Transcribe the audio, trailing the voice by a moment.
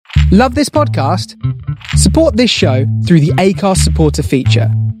Love this podcast? Support this show through the Acast supporter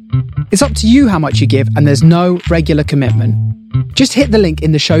feature. It's up to you how much you give, and there's no regular commitment. Just hit the link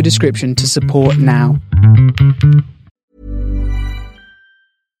in the show description to support now.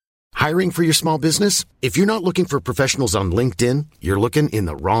 Hiring for your small business? If you're not looking for professionals on LinkedIn, you're looking in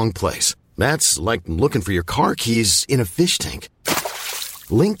the wrong place. That's like looking for your car keys in a fish tank.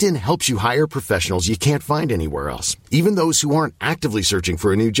 LinkedIn helps you hire professionals you can't find anywhere else, even those who aren't actively searching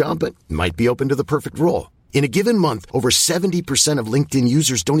for a new job but might be open to the perfect role. In a given month, over 70% of LinkedIn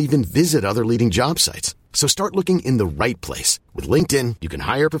users don't even visit other leading job sites. So start looking in the right place. With LinkedIn, you can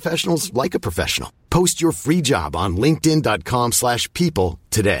hire professionals like a professional. Post your free job on linkedin.com/people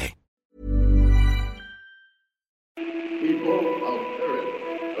today. People of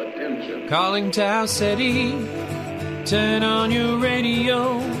Earth, attention. Calling Tau City, turn on your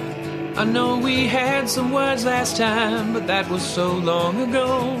radio. I know we had some words last time, but that was so long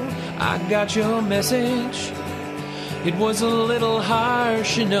ago. I got your message. It was a little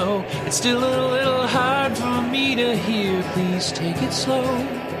harsh, you know. It's still a little hard for me to hear. Please take it slow.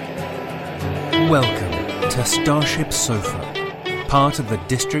 Welcome to StarShipSofa, part of the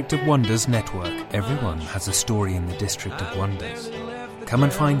District of Wonders network. Everyone has a story in the District of Wonders. Come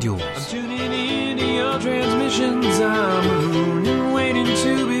and find yours. I'm tuning into your transmissions. I'm a moon and waiting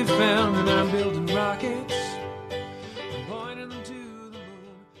to be found, and I'm building rockets. I'm pointing them to the moon.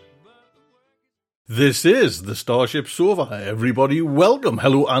 This is the Starship Sofa. Everybody, welcome,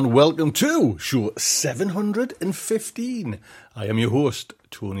 hello, and welcome to show 715. I am your host,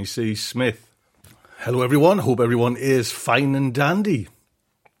 Tony C. Smith. Hello, everyone. Hope everyone is fine and dandy.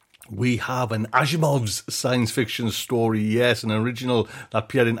 We have an Asimov's science fiction story, yes, an original that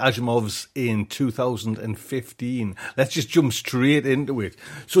appeared in Asimov's in 2015. Let's just jump straight into it.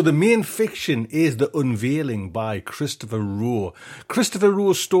 So the main fiction is The Unveiling by Christopher Rowe. Christopher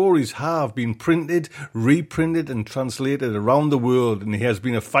Rowe's stories have been printed, reprinted and translated around the world, and he has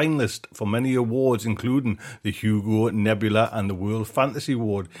been a finalist for many awards, including the Hugo, Nebula and the World Fantasy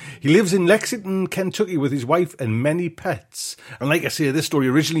Award. He lives in Lexington, Kentucky with his wife and many pets. And like I say, this story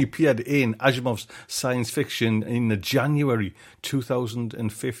originally appeared in Asimov's science fiction in January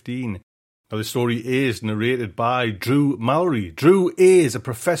 2015. Now, the story is narrated by Drew Mallory. Drew is a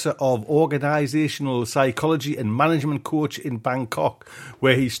professor of organisational psychology and management coach in Bangkok,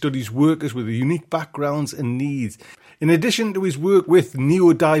 where he studies workers with unique backgrounds and needs. In addition to his work with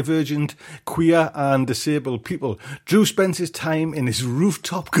neurodivergent, queer and disabled people, Drew spends his time in his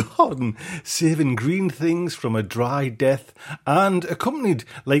rooftop garden saving green things from a dry death and accompanied,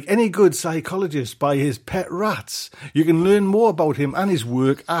 like any good psychologist, by his pet rats. You can learn more about him and his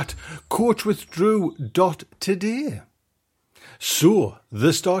work at coachwithdrew.today. So,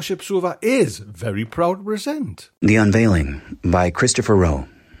 the Starship Sofa is very proud to present The Unveiling by Christopher Rowe.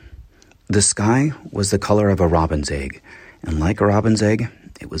 The sky was the color of a robin's egg, and like a robin's egg,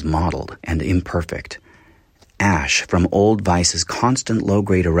 it was mottled and imperfect. Ash from old Vice's constant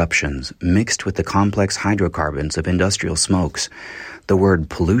low-grade eruptions mixed with the complex hydrocarbons of industrial smokes. The word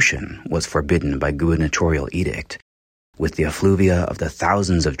pollution was forbidden by gubernatorial edict. With the effluvia of the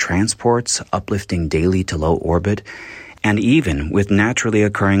thousands of transports uplifting daily to low orbit, and even with naturally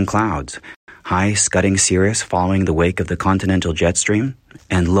occurring clouds, high scudding cirrus following the wake of the continental jet stream,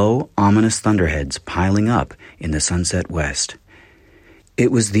 and low, ominous thunderheads piling up in the sunset west. It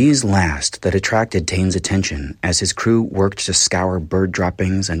was these last that attracted Taine's attention as his crew worked to scour bird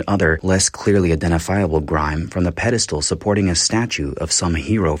droppings and other less clearly identifiable grime from the pedestal supporting a statue of some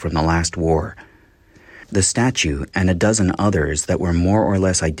hero from the last war. The statue, and a dozen others that were more or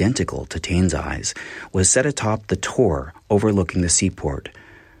less identical to Taine's eyes, was set atop the tor overlooking the seaport.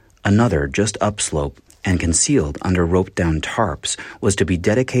 Another, just upslope and concealed under roped-down tarps, was to be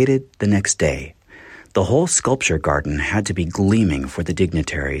dedicated the next day. The whole sculpture garden had to be gleaming for the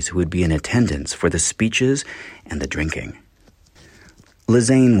dignitaries who would be in attendance for the speeches and the drinking.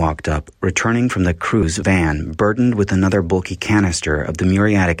 Lizaine walked up, returning from the crew's van, burdened with another bulky canister of the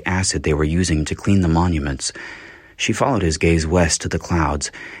muriatic acid they were using to clean the monuments. She followed his gaze west to the clouds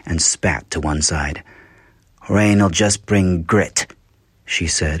and spat to one side. "Rain'll just bring grit," she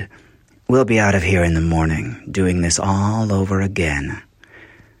said. "We'll be out of here in the morning, doing this all over again."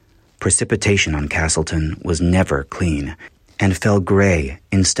 Precipitation on Castleton was never clean, and fell gray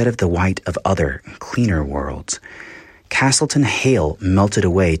instead of the white of other, cleaner worlds. Castleton hail melted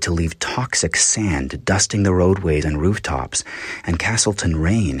away to leave toxic sand dusting the roadways and rooftops, and Castleton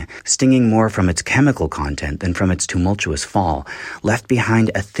rain, stinging more from its chemical content than from its tumultuous fall, left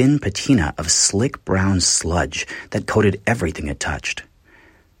behind a thin patina of slick brown sludge that coated everything it touched.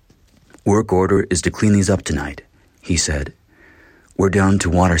 "Work order is to clean these up tonight," he said. We're down to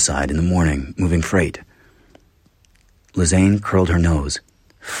Waterside in the morning, moving freight. Lizane curled her nose.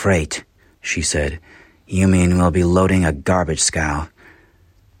 Freight, she said. You mean we'll be loading a garbage scow?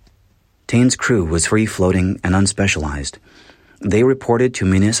 Taine's crew was free-floating and unspecialized. They reported to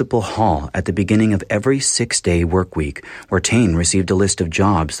Municipal Hall at the beginning of every 6-day work week, where Taine received a list of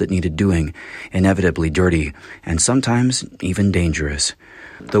jobs that needed doing, inevitably dirty, and sometimes even dangerous.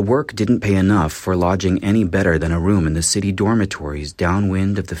 The work didn't pay enough for lodging any better than a room in the city dormitories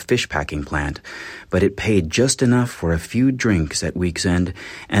downwind of the fish packing plant, but it paid just enough for a few drinks at week's end,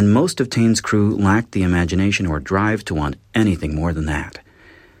 and most of Taine's crew lacked the imagination or drive to want anything more than that.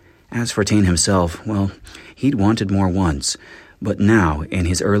 As for Taine himself, well, he'd wanted more once, but now, in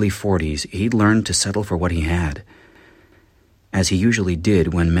his early 40s, he'd learned to settle for what he had. As he usually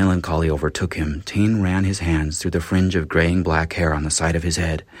did when melancholy overtook him, Taine ran his hands through the fringe of graying black hair on the side of his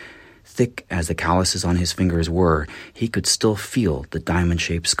head. Thick as the calluses on his fingers were, he could still feel the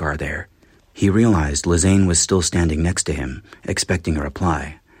diamond-shaped scar there. He realized Lizane was still standing next to him, expecting a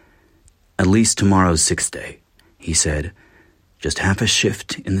reply. At least tomorrow's 6th day, he said. Just half a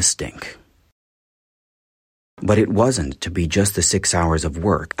shift in the stink. But it wasn't to be just the 6 hours of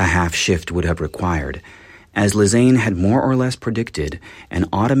work a half shift would have required. As Lizane had more or less predicted, an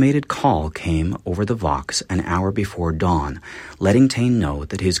automated call came over the Vox an hour before dawn, letting Taine know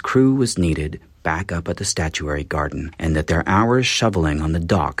that his crew was needed back up at the statuary garden, and that their hours shoveling on the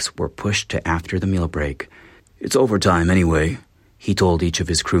docks were pushed to after the meal break. It's overtime anyway, he told each of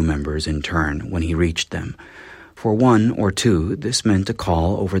his crew members in turn when he reached them. For one or two, this meant a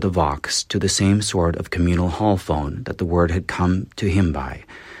call over the Vox to the same sort of communal hall phone that the word had come to him by.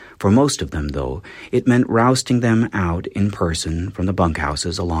 For most of them, though, it meant rousting them out in person from the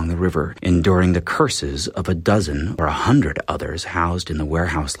bunkhouses along the river, enduring the curses of a dozen or 100 others housed in the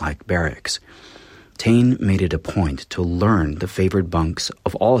warehouse-like barracks. Taine made it a point to learn the favored bunks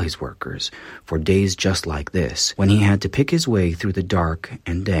of all his workers for days just like this, when he had to pick his way through the dark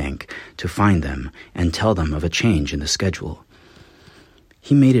and dank to find them and tell them of a change in the schedule.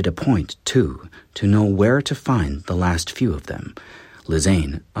 He made it a point, too, to know where to find the last few of them,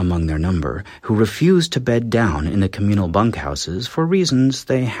 Lizane among their number, who refused to bed down in the communal bunkhouses for reasons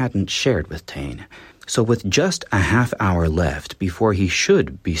they hadn't shared with Taine. So with just a half hour left before he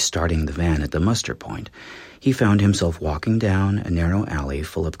should be starting the van at the muster point, he found himself walking down a narrow alley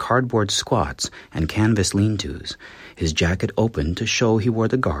full of cardboard squats and canvas lean-tos, his jacket open to show he wore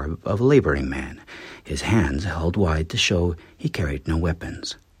the garb of a laboring man, his hands held wide to show he carried no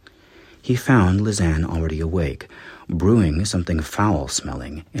weapons. He found Lizane already awake, brewing something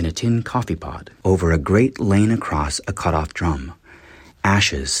foul-smelling in a tin coffee pot over a grate laying across a cut-off drum.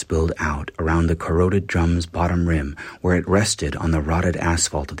 Ashes spilled out around the corroded drum's bottom rim where it rested on the rotted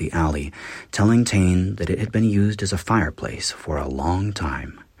asphalt of the alley, telling Taine that it had been used as a fireplace for a long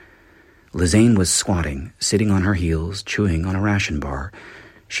time. Lizane was squatting, sitting on her heels, chewing on a ration bar.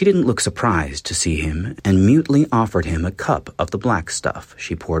 She didn't look surprised to see him and mutely offered him a cup of the black stuff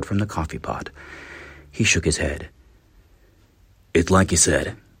she poured from the coffee pot. He shook his head. "It's like you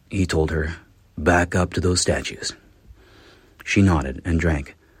said," he told her. "Back up to those statues." She nodded and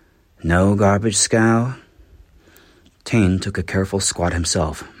drank. "No garbage scow?" Taine took a careful squat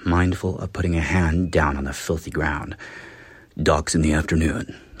himself, mindful of putting a hand down on the filthy ground. "Docks in the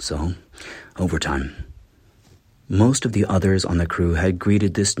afternoon, so overtime." Most of the others on the crew had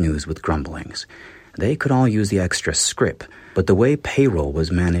greeted this news with grumblings. They could all use the extra scrip, but the way payroll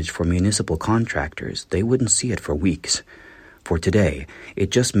was managed for municipal contractors, they wouldn't see it for weeks. For today, it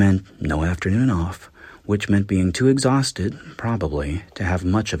just meant no afternoon off, which meant being too exhausted, probably, to have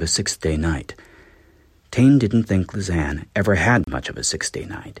much of a 6th-day night. Taine didn't think Lizane ever had much of a 6th-day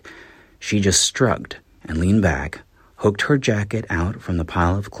night. She just shrugged and leaned back, hooked her jacket out from the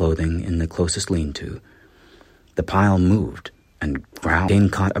pile of clothing in the closest lean-to. The pile moved and growled. Taine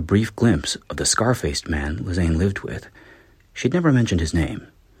caught a brief glimpse of the scar-faced man Lizane lived with. She'd never mentioned his name,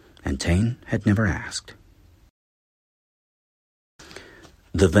 and Taine had never asked.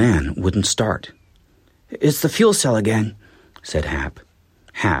 The van wouldn't start. "It's the fuel cell again," said Hap.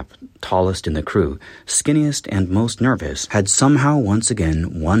 Hap, tallest in the crew, skinniest and most nervous, had somehow once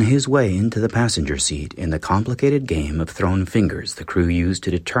again won his way into the passenger seat in the complicated game of thrown fingers the crew used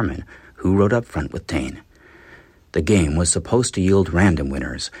to determine who rode up front with Taine. The game was supposed to yield random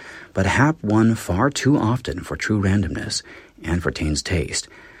winners, but Hap won far too often for true randomness, and for Taine's taste.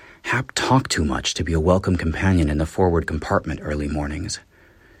 Hap talked too much to be a welcome companion in the forward compartment early mornings.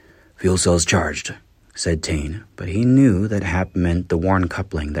 "Fuel cell's charged," said Taine, but he knew that Hap meant the worn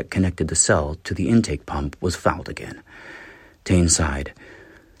coupling that connected the cell to the intake pump was fouled again. Taine sighed.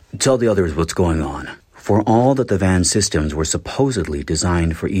 "Tell the others what's going on. For all that the van's systems were supposedly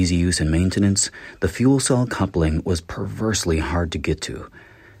designed for easy use and maintenance, the fuel cell coupling was perversely hard to get to.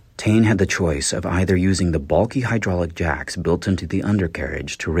 Tane had the choice of either using the bulky hydraulic jacks built into the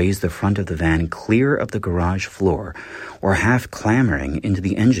undercarriage to raise the front of the van clear of the garage floor, or half clambering into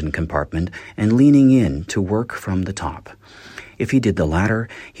the engine compartment and leaning in to work from the top. If he did the latter,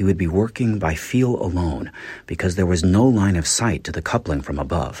 he would be working by feel alone, because there was no line of sight to the coupling from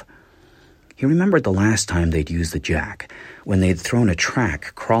above. He remembered the last time they'd used the jack, when they'd thrown a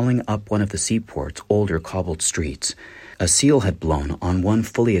track crawling up one of the seaport's older cobbled streets. A seal had blown on one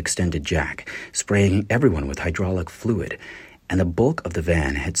fully extended jack, spraying everyone with hydraulic fluid, and the bulk of the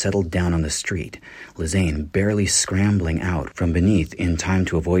van had settled down on the street, Lisanne barely scrambling out from beneath in time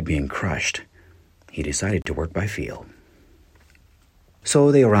to avoid being crushed. He decided to work by feel.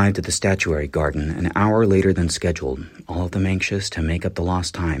 So they arrived at the statuary garden an hour later than scheduled, all of them anxious to make up the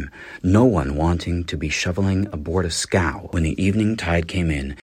lost time, no one wanting to be shoveling aboard a scow when the evening tide came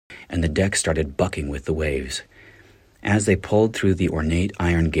in and the deck started bucking with the waves. As they pulled through the ornate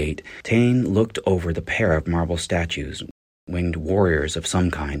iron gate, Tane looked over the pair of marble statues, winged warriors of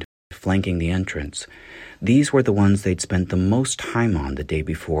some kind, flanking the entrance. These were the ones they'd spent the most time on the day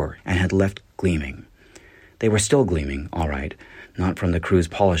before and had left gleaming. They were still gleaming, all right, not from the crew's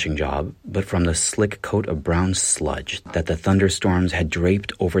polishing job, but from the slick coat of brown sludge that the thunderstorms had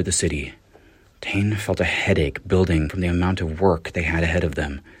draped over the city. Tane felt a headache building from the amount of work they had ahead of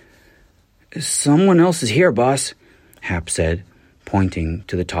them. "Someone else is here, boss," Hap said, pointing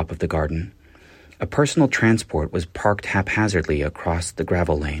to the top of the garden. A personal transport was parked haphazardly across the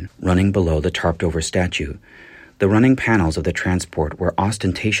gravel lane, running below the tarped-over statue. The running panels of the transport were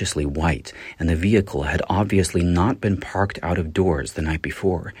ostentatiously white, and the vehicle had obviously not been parked out of doors the night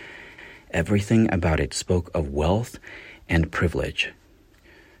before. Everything about it spoke of wealth and privilege.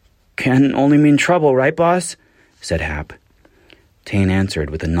 "Can only mean trouble, right, boss?" said Hap. Tane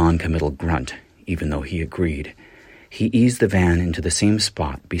answered with a non-committal grunt, even though he agreed. He eased the van into the same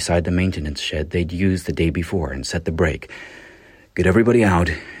spot beside the maintenance shed they'd used the day before and set the brake. "Get everybody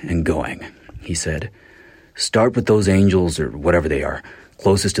out and going," he said. "Start with those angels, or whatever they are,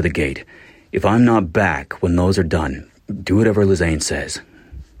 closest to the gate. If I'm not back when those are done, do whatever Lisanne says."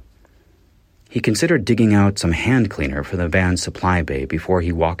 He considered digging out some hand cleaner for the van's supply bay before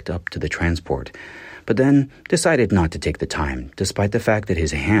he walked up to the transport, but then decided not to take the time, despite the fact that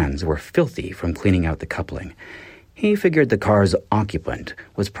his hands were filthy from cleaning out the coupling. He figured the car's occupant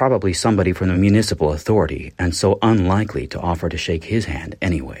was probably somebody from the municipal authority and so unlikely to offer to shake his hand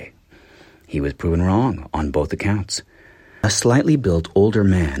anyway. He was proven wrong on both accounts. A slightly built older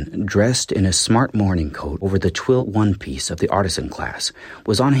man, dressed in a smart morning coat over the twill one-piece of the artisan class,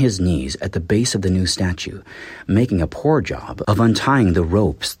 was on his knees at the base of the new statue, making a poor job of untying the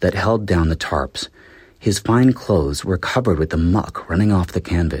ropes that held down the tarps. His fine clothes were covered with the muck running off the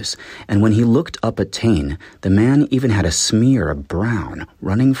canvas, and when he looked up at Tane, the man even had a smear of brown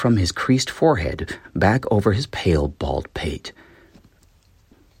running from his creased forehead back over his pale, bald pate.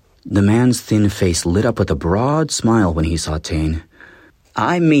 The man's thin face lit up with a broad smile when he saw Tane.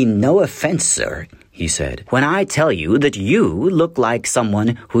 "I mean no offense, sir," he said, "when I tell you that you look like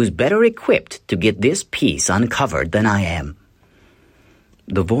someone who's better equipped to get this piece uncovered than I am."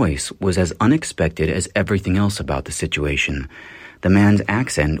 The voice was as unexpected as everything else about the situation. The man's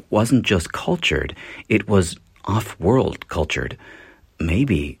accent wasn't just cultured, it was off-world cultured,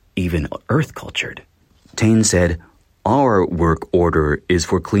 maybe even Earth-cultured. Tane said, "Our work order is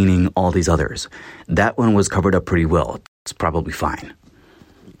for cleaning all these others. That one was covered up pretty well. It's probably fine."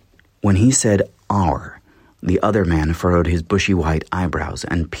 When he said "our," the other man furrowed his bushy white eyebrows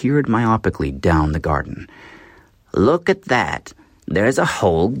and peered myopically down the garden. "Look at that. There's a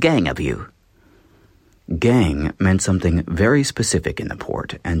whole gang of you." Gang meant something very specific in the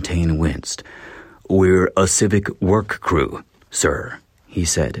port, and Tane winced. "We're a civic work crew, sir," he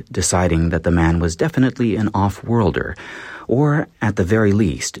said, deciding that the man was definitely an off-worlder, or at the very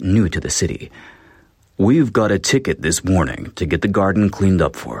least new to the city. "We've got a ticket this morning to get the garden cleaned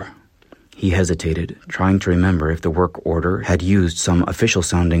up for." He hesitated, trying to remember if the work order had used some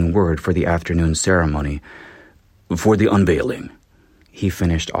official-sounding word for the afternoon ceremony. "For the unveiling," he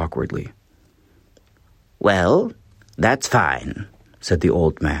finished awkwardly. "Well, that's fine," said the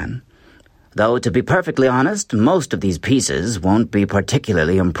old man. "Though, to be perfectly honest, most of these pieces won't be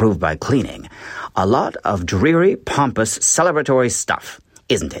particularly improved by cleaning. A lot of dreary, pompous, celebratory stuff,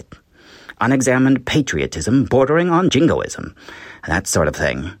 isn't it? Unexamined patriotism bordering on jingoism, that sort of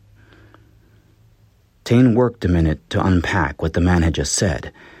thing." Tane worked a minute to unpack what the man had just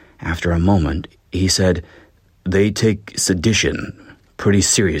said. After a moment, he said, "They take sedition pretty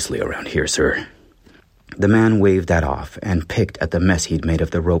seriously around here, sir." The man waved that off and picked at the mess he'd made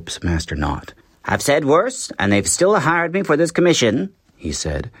of the rope's master knot. "I've said worse, and they've still hired me for this commission," he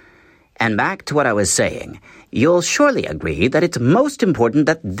said. "And back to what I was saying, you'll surely agree that it's most important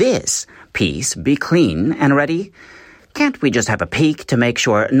that this piece be clean and ready. Can't we just have a peek to make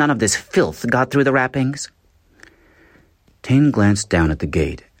sure none of this filth got through the wrappings?" Tane glanced down at the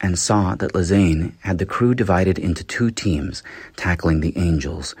gate and saw that Lizane had the crew divided into 2 teams, tackling the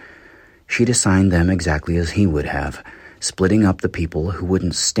angels. She'd assigned them exactly as he would have, splitting up the people who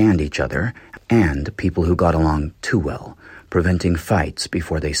wouldn't stand each other and people who got along too well, preventing fights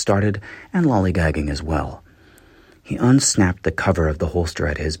before they started and lollygagging as well. He unsnapped the cover of the holster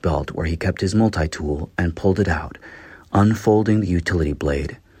at his belt where he kept his multi-tool and pulled it out, unfolding the utility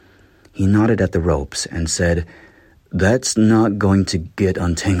blade. He nodded at the ropes and said, "That's not going to get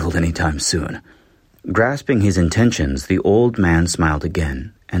untangled anytime soon." Grasping his intentions, the old man smiled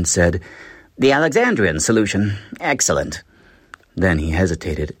again and said, "The Alexandrian solution. Excellent." Then he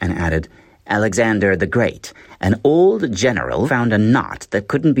hesitated and added, "Alexander the Great, an old general, found a knot that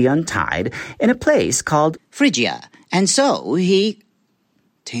couldn't be untied in a place called Phrygia, and so he—"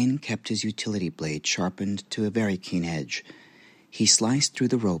 Tane kept his utility blade sharpened to a very keen edge. He sliced through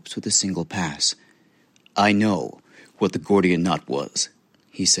the ropes with a single pass. "I know what the Gordian knot was,"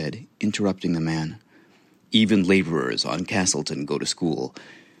 he said, interrupting the man. "Even laborers on Castleton go to school,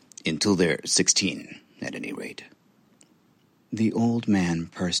 until they're 16, at any rate." The old man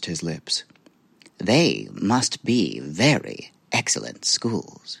pursed his lips. "They must be very excellent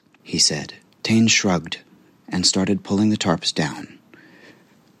schools," he said. Tane shrugged and started pulling the tarps down.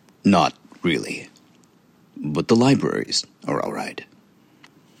 "Not really, but the libraries are all right."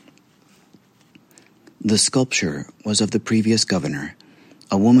 The sculpture was of the previous governor,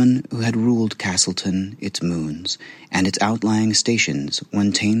 a woman who had ruled Castleton, its moons, and its outlying stations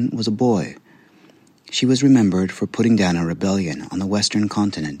when Tane was a boy. She was remembered for putting down a rebellion on the western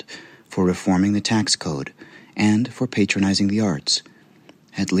continent, for reforming the tax code, and for patronizing the arts.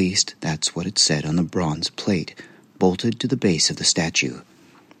 At least, that's what it said on the bronze plate, bolted to the base of the statue.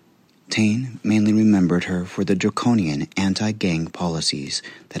 Tane mainly remembered her for the draconian anti-gang policies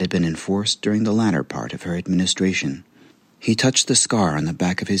that had been enforced during the latter part of her administration. He touched the scar on the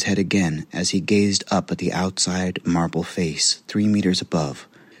back of his head again as he gazed up at the outside marble face 3 meters above.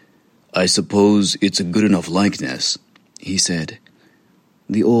 "I suppose it's a good enough likeness," he said.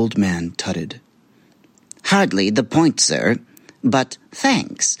 The old man tutted. "Hardly the point, sir, but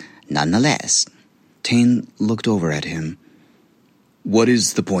thanks, nonetheless." Tane looked over at him. "What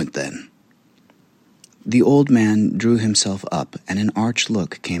is the point, then?" The old man drew himself up, and an arch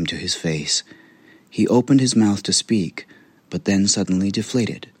look came to his face. He opened his mouth to speak, but then suddenly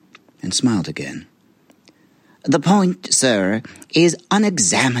deflated, and smiled again. "The point, sir, is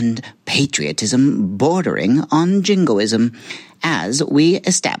unexamined patriotism bordering on jingoism, as we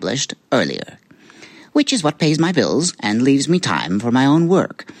established earlier, which is what pays my bills and leaves me time for my own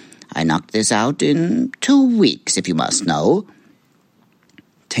work. I knocked this out in 2 weeks, if you must know."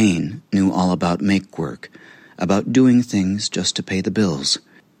 Tane knew all about make work, about doing things just to pay the bills.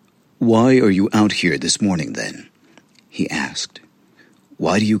 "Why are you out here this morning, then?" he asked.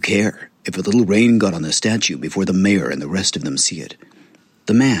 "Why do you care if a little rain got on the statue before the mayor and the rest of them see it?"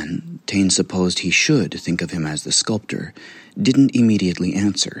 The man, Tane supposed he should think of him as the sculptor, didn't immediately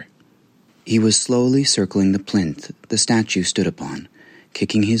answer. He was slowly circling the plinth the statue stood upon,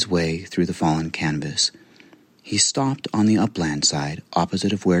 kicking his way through the fallen canvas. He stopped on the upland side,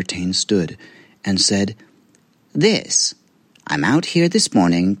 opposite of where Tane stood, and said, I'm out here this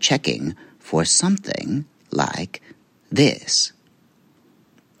morning checking for something like this."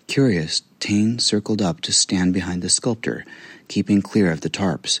 Curious, Tane circled up to stand behind the sculptor, keeping clear of the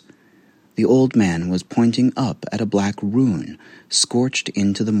tarps. The old man was pointing up at a black rune, scorched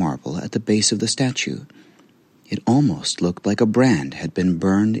into the marble at the base of the statue. It almost looked like a brand had been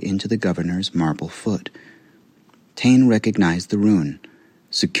burned into the governor's marble foot. Tane recognized the rune.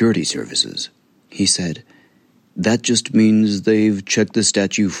 "Security services," he said. "That just means they've checked the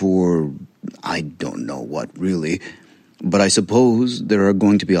statue for, I don't know what really, but I suppose there are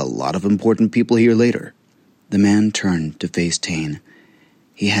going to be a lot of important people here later." The man turned to face Tane.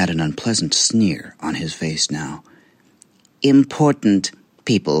 He had an unpleasant sneer on his face now. "Important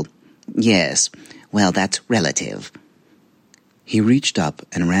people, yes. Well, that's relative." He reached up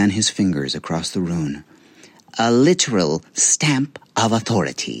and ran his fingers across the rune. "A literal stamp of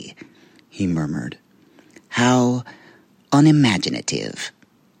authority," he murmured. "How unimaginative."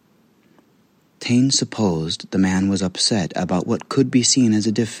 Tane supposed the man was upset about what could be seen as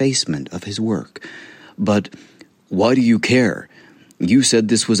a defacement of his work. "But why do you care? You said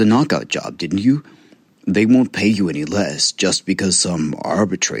this was a knockout job, didn't you? They won't pay you any less just because some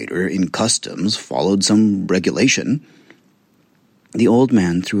arbitrator in customs followed some regulation. The old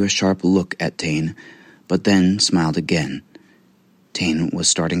man threw a sharp look at Tane, but then smiled again. Tane was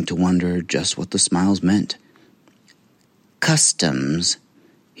starting to wonder just what the smiles meant. "Customs,"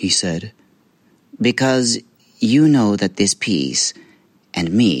 he said, "because you know that this piece,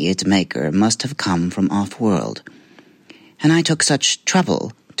 and me, its maker, must have come from off-world. And I took such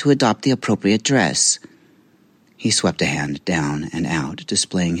trouble to adopt the appropriate dress." He swept a hand down and out,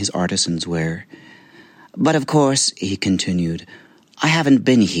 displaying his artisan's ware. "But of course," he continued, "I haven't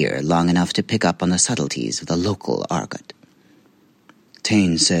been here long enough to pick up on the subtleties of the local argot."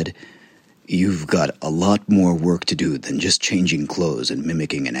 Tane said, "You've got a lot more work to do than just changing clothes and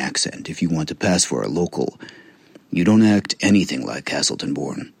mimicking an accent if you want to pass for a local. You don't act anything like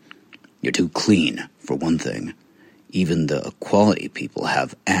Castleton-born. You're too clean, for one thing. Even the quality people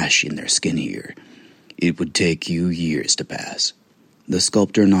have ash in their skin here. It would take you years to pass." The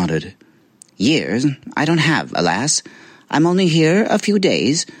sculptor nodded. "Years? I don't have, alas. I'm only here a few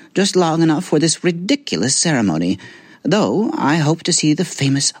days, just long enough for this ridiculous ceremony, though I hope to see the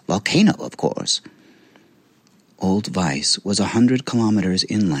famous volcano, of course." Old Vice was 100 kilometers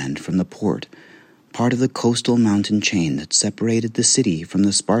inland from the port, part of the coastal mountain chain that separated the city from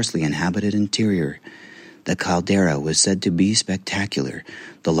the sparsely inhabited interior. The caldera was said to be spectacular,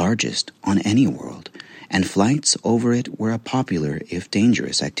 the largest on any world, and flights over it were a popular, if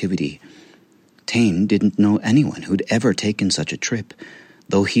dangerous, activity. Tane didn't know anyone who'd ever taken such a trip,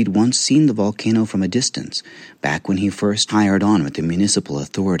 though he'd once seen the volcano from a distance, back when he first hired on with the municipal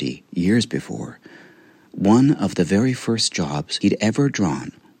authority years before. One of the very first jobs he'd ever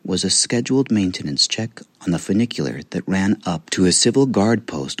drawn was a scheduled maintenance check on the funicular that ran up to a civil guard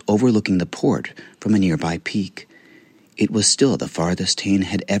post overlooking the port from a nearby peak. It was still the farthest Tane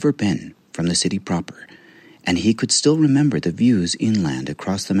had ever been from the city proper, and he could still remember the views inland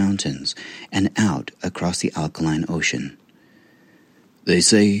across the mountains and out across the alkaline ocean. "They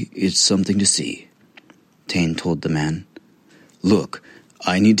say it's something to see," Tane told the man. "Look,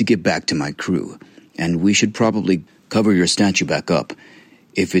 I need to get back to my crew, and we should probably cover your statue back up.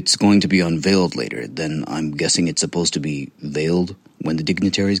 If it's going to be unveiled later, then I'm guessing it's supposed to be veiled when the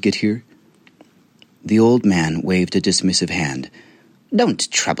dignitaries get here?" The old man waved a dismissive hand.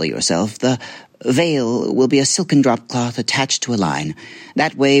 "Don't trouble yourself. The veil will be a silken drop cloth attached to a line.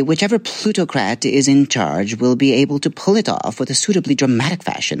 That way, whichever plutocrat is in charge will be able to pull it off with a suitably dramatic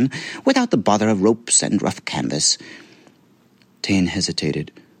fashion without the bother of ropes and rough canvas." Tane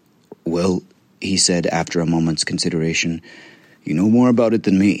hesitated. "Well," he said after a moment's consideration, "you know more about it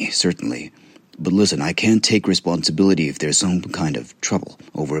than me, certainly. But listen, I can't take responsibility if there's some kind of trouble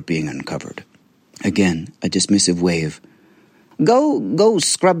over it being uncovered." Again, a dismissive wave. Go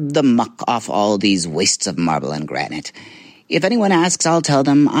scrub the muck off all these wastes of marble and granite. If anyone asks, I'll tell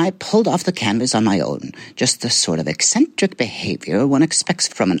them I pulled off the canvas on my own. Just the sort of eccentric behavior one expects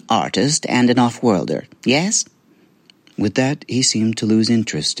from an artist and an off-worlder. Yes?" With that, he seemed to lose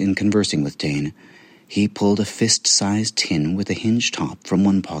interest in conversing with Tane. He pulled a fist-sized tin with a hinged top from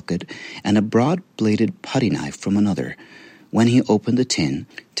one pocket and a broad-bladed putty knife from another. When he opened the tin,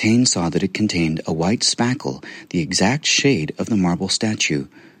 Tane saw that it contained a white spackle, the exact shade of the marble statue.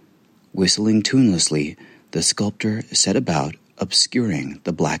 Whistling tunelessly, the sculptor set about obscuring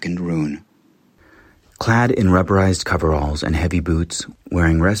the blackened rune. Clad in rubberized coveralls and heavy boots,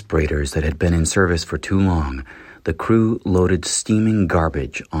 wearing respirators that had been in service for too long, the crew loaded steaming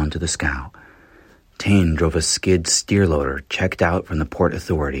garbage onto the scow. Tane drove a skid steer loader checked out from the Port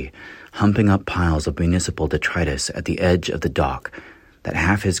Authority, humping up piles of municipal detritus at the edge of the dock that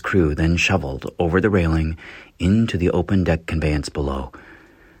half his crew then shoveled over the railing into the open deck conveyance below.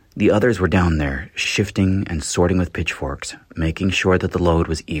 The others were down there, shifting and sorting with pitchforks, making sure that the load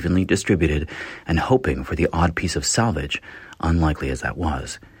was evenly distributed and hoping for the odd piece of salvage, unlikely as that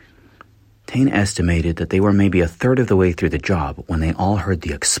was. Tane estimated that they were maybe a third of the way through the job when they all heard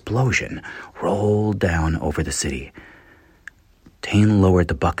the explosion roll down over the city. Tane lowered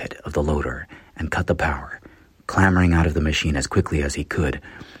the bucket of the loader and cut the power, clambering out of the machine as quickly as he could.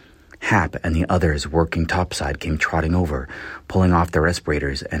 Hap and the others working topside came trotting over, pulling off their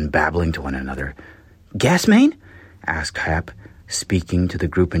respirators and babbling to one another. "Gas main?" asked Hap, speaking to the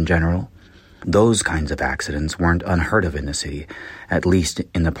group in general. Those kinds of accidents weren't unheard of in the city, at least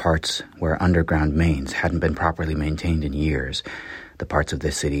in the parts where underground mains hadn't been properly maintained in years, the parts of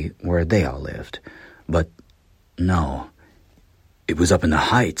the city where they all lived. But no, it was up in the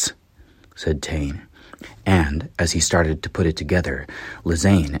heights, said Tane. And, as he started to put it together,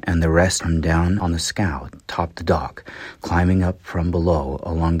 Lizane and the rest from down on the scow topped the dock, climbing up from below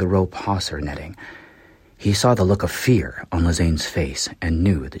along the rope hawser netting. He saw the look of fear on Lizane's face and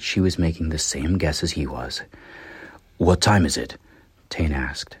knew that she was making the same guess as he was. "What time is it?" Tane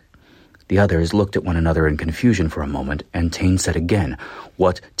asked. The others looked at one another in confusion for a moment, and Tane said again,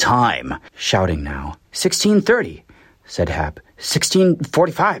 "What time?" shouting now. 16:30, said Hap.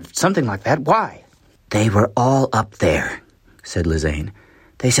 16:45, something like that. Why? "They were all up there," said Lizane.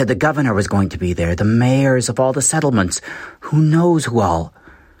 "They said the governor was going to be there, the mayors of all the settlements. Who knows who all?"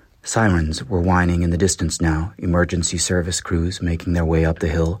 Sirens were whining in the distance now, emergency service crews making their way up the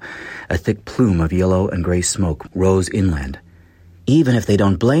hill. A thick plume of yellow and gray smoke rose inland. "Even if they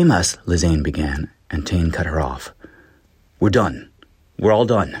don't blame us," Lizane began, and Tane cut her off. "We're done. We're all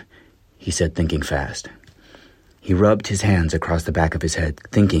done," he said, thinking fast. He rubbed his hands across the back of his head,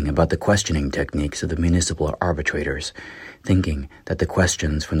 thinking about the questioning techniques of the municipal arbitrators, thinking that the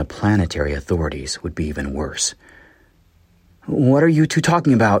questions from the planetary authorities would be even worse. "What are you two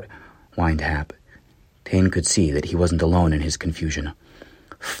talking about?" whined Hap. Tane could see that he wasn't alone in his confusion.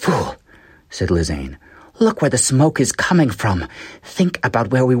 "Fool," said Lizane. "Look where the smoke is coming from. Think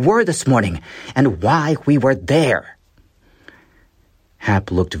about where we were this morning and why we were there." Hap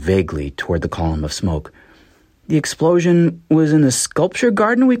looked vaguely toward the column of smoke. "The explosion was in the sculpture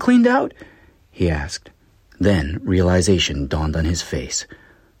garden we cleaned out?" he asked. Then realization dawned on his face.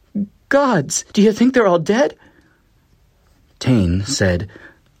 "Gods, do you think they're all dead?" Tane said,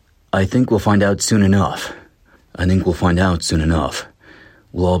 "I think we'll find out soon enough.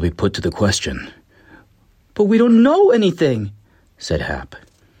 We'll all be put to the question." "But we don't know anything," said Hap.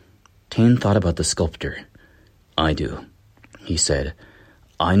 Tane thought about the sculptor. "I do," he said.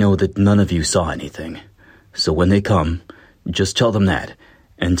 "I know that none of you saw anything. So when they come, just tell them that,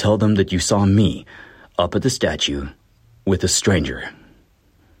 and tell them that you saw me up at the statue with a stranger."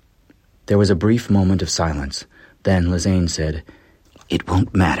 There was a brief moment of silence. Then Lizane said, "It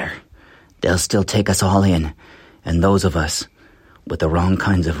won't matter. They'll still take us all in, and those of us with the wrong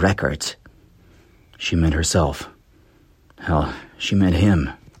kinds of records." She meant herself. Hell, she meant him.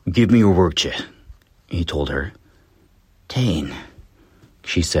 "Give me your work chit," he told her. "Tane,"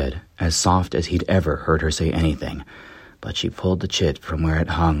 she said, as soft as he'd ever heard her say anything, but she pulled the chit from where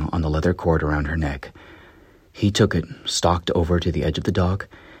it hung on the leather cord around her neck. He took it, stalked over to the edge of the dock,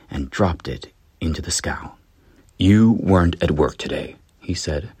 and dropped it into the scow. "You weren't at work today," he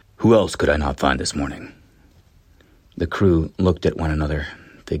said. "Who else could I not find this morning?" The crew looked at one another,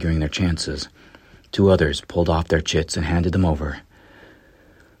 figuring their chances. Two others pulled off their chits and handed them over.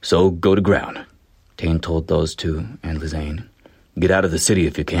 "So go to ground," Tane told those two and Lizane. "Get out of the city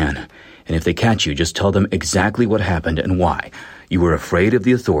if you can, and if they catch you, just tell them exactly what happened and why. You were afraid of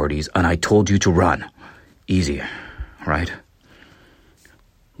the authorities, and I told you to run. Easy, right?"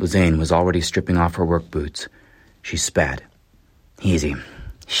 Lizane was already stripping off her work boots. She spat. "Easy,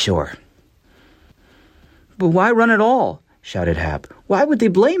 sure." "But why run at all?" shouted Hap. "Why would they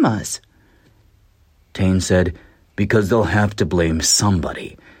blame us?" Tane said, "Because they'll have to blame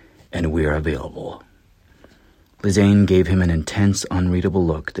somebody, and we're available." Lizane gave him an intense, unreadable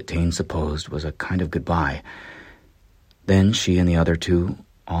look that Tane supposed was a kind of goodbye. Then she and the other two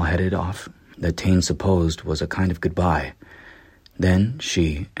all headed off, that Tane supposed was a kind of goodbye. Then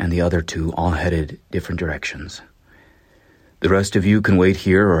she and the other two all headed different directions. "The rest of you can wait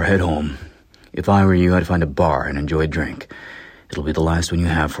here or head home. If I were you, I'd find a bar and enjoy a drink. It'll be the last one you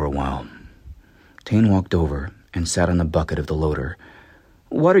have for a while." Tane walked over and sat on the bucket of the loader.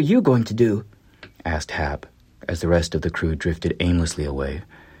 "What are you going to do?" asked Hap, as the rest of the crew drifted aimlessly away.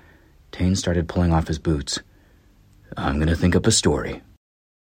 Tane started pulling off his boots. "I'm going to think up a story."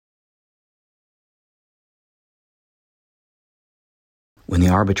 When the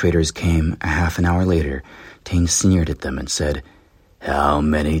arbitrators came a half an hour later, Tane sneered at them and said, "How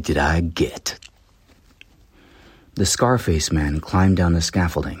many did I get?" The Scarface man climbed down the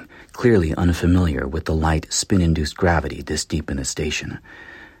scaffolding, clearly unfamiliar with the light spin-induced gravity this deep in the station.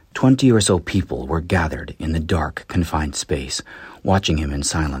 20 or so people were gathered in the dark, confined space, watching him in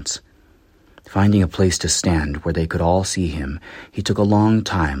silence. Finding a place to stand where they could all see him, he took a long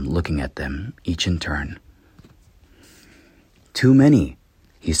time looking at them, each in turn. "Too many,"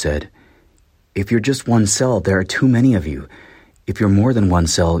 he said. "If you're just one cell, there are too many of you. If you're more than one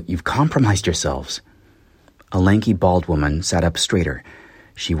cell, you've compromised yourselves." A lanky bald woman sat up straighter.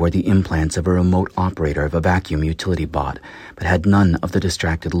 She wore the implants of a remote operator of a vacuum utility bot, but had none of the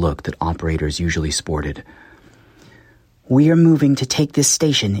distracted look that operators usually sported. "We are moving to take this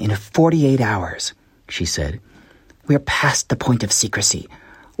station in 48 hours, she said. "We're past the point of secrecy.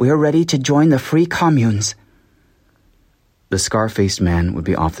 We are ready to join the free communes." The scar-faced man would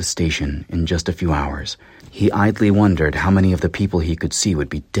be off the station in just a few hours. He idly wondered how many of the people he could see would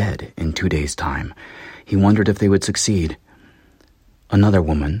be dead in 2 days' time. He wondered if they would succeed. Another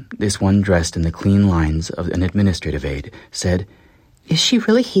woman, this one dressed in the clean lines of an administrative aide, said, "Is she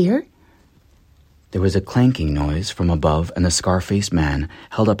really here?" There was a clanking noise from above, and the scar-faced man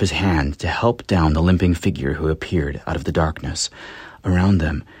held up his hand to help down the limping figure who appeared out of the darkness. Around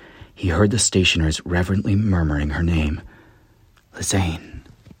them, he heard the stationers reverently murmuring her name. Lizane.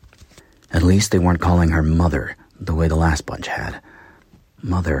 At least they weren't calling her Mother, the way the last bunch had.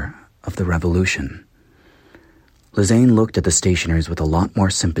 Mother of the Revolution. Lizane looked at the stationers with a lot more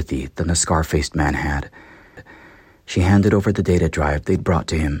sympathy than the scar-faced man had. She handed over the data drive they'd brought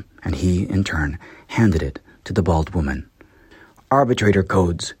to him, and he, in turn, handed it to the bald woman. "Arbitrator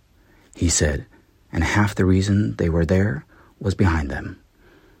codes," he said, and half the reason they were there was behind them.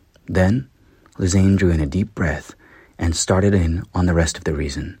 Then, Lizane drew in a deep breath and started in on the rest of the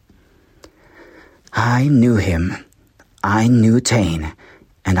reason. "I knew him. I knew Tane,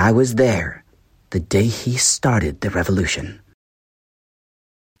 and I was there the day he started the revolution."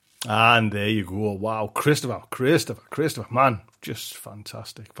 And there you go. Wow, Christopher, man, just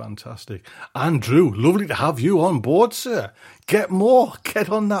fantastic. Andrew, lovely to have you on board, sir. Get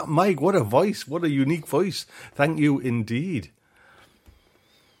on that mic. What a voice, what a unique voice. Thank you indeed.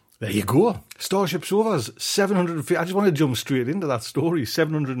 There you go. Starship Sofa's 750. I just want to jump straight into that story.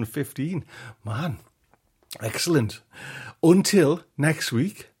 715. Man, excellent. Until next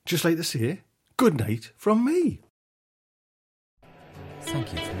week, just like to say, good night from me.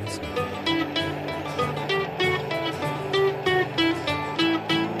 Thank you for listening.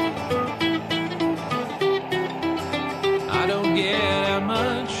 I don't get out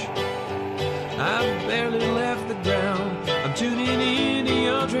much. I've barely left the ground. I'm tuning into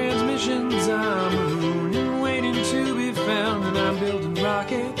your transmissions. I'm marooned and waiting to be found. And I'm building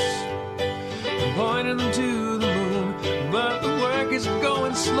rockets and pointing them to the moon. But the work is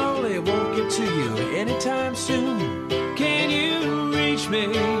going slowly. It won't get to you anytime soon. Can you reach me?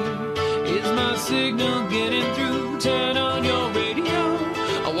 Is my signal getting through? Turn on your radio.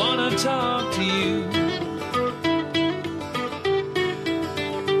 I wanna talk to you.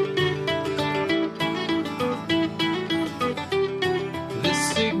 This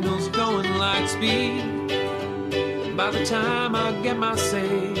signal's going light speed. By the time I get my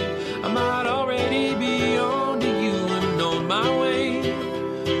say, I might already be on to you and on my way.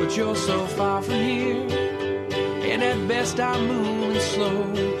 But you're so far from here, and at best I'm moving slow.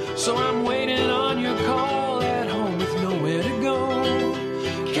 So I'm waiting on your call at home with nowhere to go.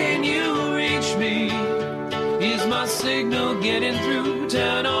 Can you reach me? Is my signal getting through?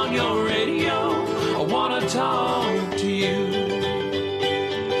 Turn on your radio. I wanna talk to you.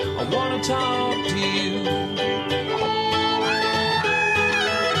 I wanna talk to you.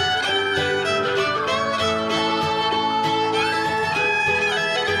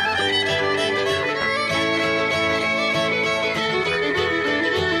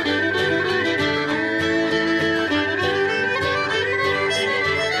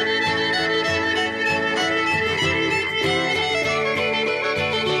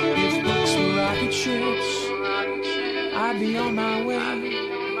 I'd be on my way.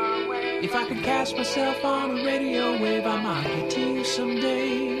 If I could catch myself on a radio wave, I might get to you someday.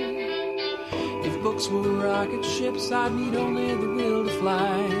 If books were rocket ships, I'd need only the will to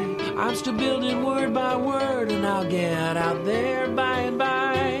fly. I'm still building word by word, and I'll get out there by and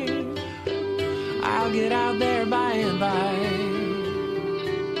by. I'll get out there by and by.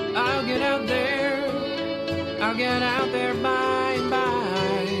 I'll get out there. I'll get out there by and by.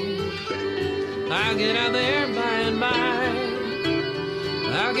 I'll get out there by and by.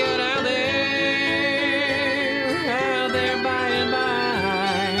 I'll get out there by and by.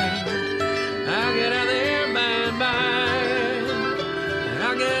 I'll get out there by and by.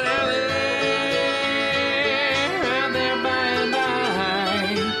 I'll get out there by and by.